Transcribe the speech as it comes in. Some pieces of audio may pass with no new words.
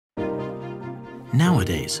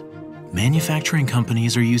Nowadays, manufacturing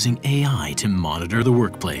companies are using AI to monitor the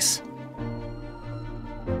workplace.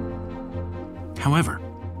 However,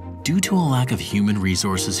 due to a lack of human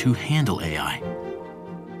resources who handle AI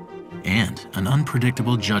and an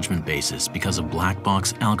unpredictable judgment basis because of black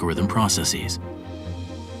box algorithm processes,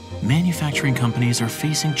 manufacturing companies are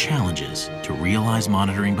facing challenges to realize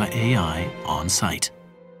monitoring by AI on site.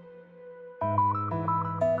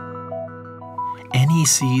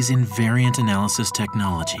 NEC's Invariant analysis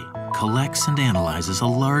technology collects and analyzes a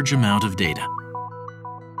large amount of data,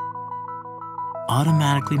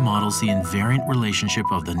 automatically models the invariant relationship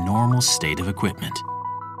of the normal state of equipment,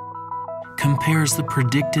 compares the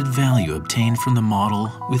predicted value obtained from the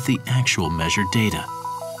model with the actual measured data,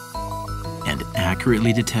 and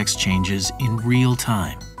accurately detects changes in real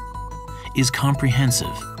time, is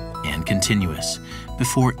comprehensive and continuous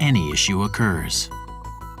before any issue occurs.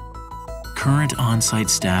 Current on-site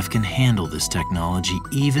staff can handle this technology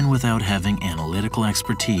even without having analytical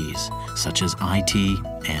expertise, such as IT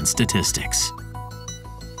and statistics.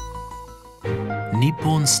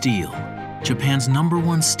 Nippon Steel, Japan's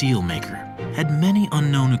 #1 steel maker, had many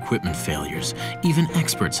unknown equipment failures even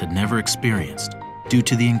experts had never experienced due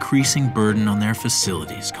to the increasing burden on their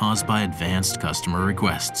facilities caused by advanced customer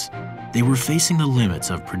requests. They were facing the limits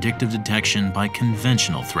of predictive detection by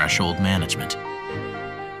conventional threshold management.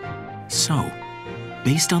 So,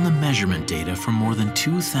 based on the measurement data from more than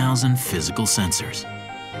 2,000 physical sensors,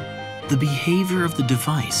 the behavior of the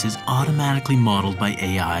device is automatically modeled by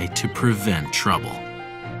AI to prevent trouble.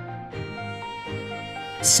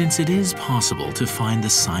 Since it is possible to find the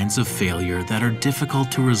signs of failure that are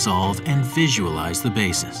difficult to resolve and visualize the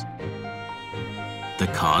basis, the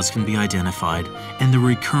cause can be identified and the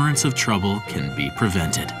recurrence of trouble can be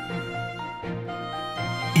prevented.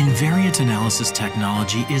 Invariant analysis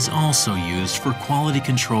technology is also used for quality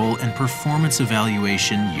control and performance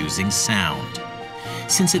evaluation using sound.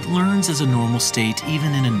 Since it learns as a normal state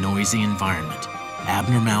even in a noisy environment,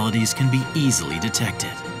 abnormalities can be easily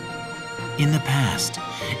detected. In the past,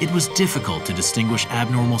 it was difficult to distinguish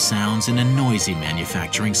abnormal sounds in a noisy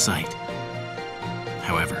manufacturing site.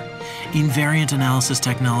 However, invariant analysis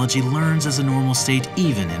technology learns as a normal state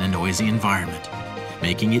even in a noisy environment,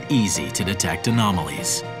 making it easy to detect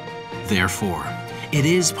anomalies. Therefore, it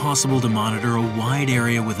is possible to monitor a wide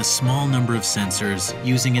area with a small number of sensors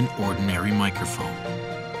using an ordinary microphone.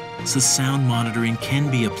 So sound monitoring can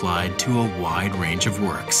be applied to a wide range of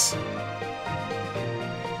works.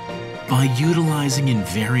 By utilizing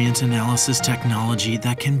invariant analysis technology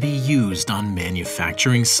that can be used on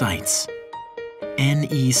manufacturing sites,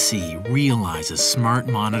 NEC realizes smart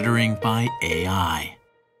monitoring by AI.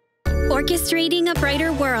 Orchestrating a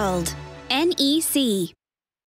brighter world. NEC.